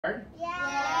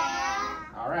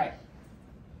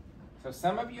So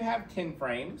some of you have 10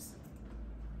 frames,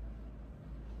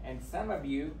 and some of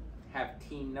you have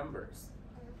team numbers.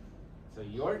 So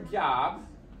your job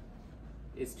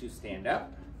is to stand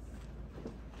up,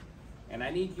 and I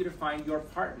need you to find your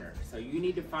partner. So you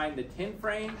need to find the 10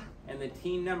 frame and the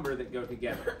team number that go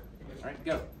together. All right,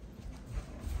 go.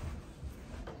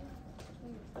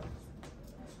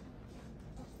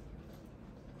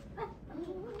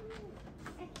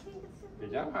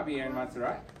 Good job, Javier and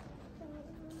Montserrat.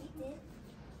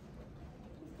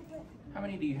 How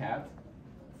many do you have?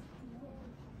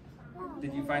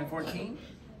 Did you find 14?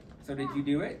 So did you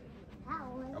do it?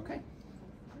 Okay.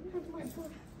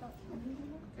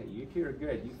 Okay, you two are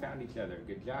good. You found each other.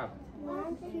 Good job.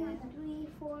 1, 2, 3,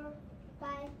 4, 5,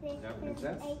 6,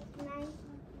 7, 8, 9,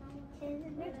 10,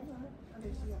 11.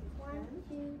 1, 2,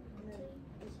 3,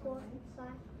 4, 5.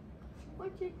 1,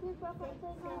 2, 3, 4, 5,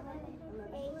 6, 7,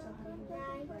 8,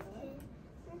 9,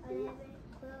 10, 11,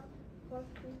 12, 14,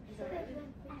 15,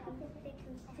 16,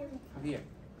 Javier,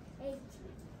 18.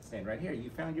 stand right here. You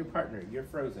found your partner. You're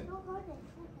frozen.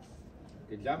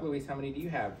 Good job, Luis. How many do you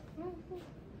have?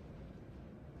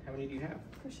 How many do you have?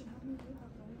 Christian, how many do you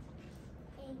have,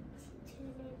 right?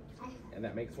 8. And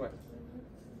that makes what?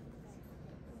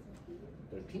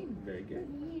 13. Very good.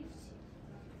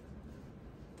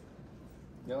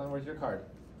 Dylan, where's your card?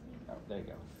 Oh, there you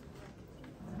go.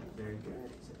 All right, very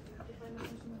good.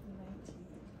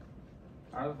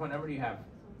 Arlen, what number do you have?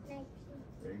 19.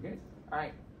 Very good. All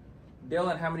right.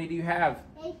 Dylan, how many do you have?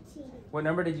 18. What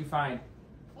number did you find?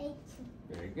 18.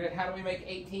 Very good. How do we make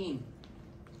 18?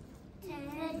 10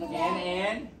 10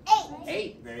 and 8.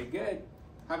 8. Very good.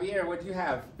 Javier, what do you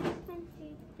have?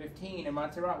 15. And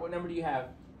Montserrat, what number do you have?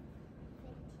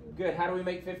 Good. How do we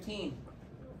make 15?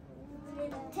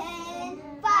 10,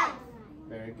 5.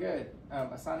 Very good.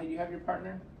 Asani, do you have your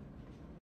partner?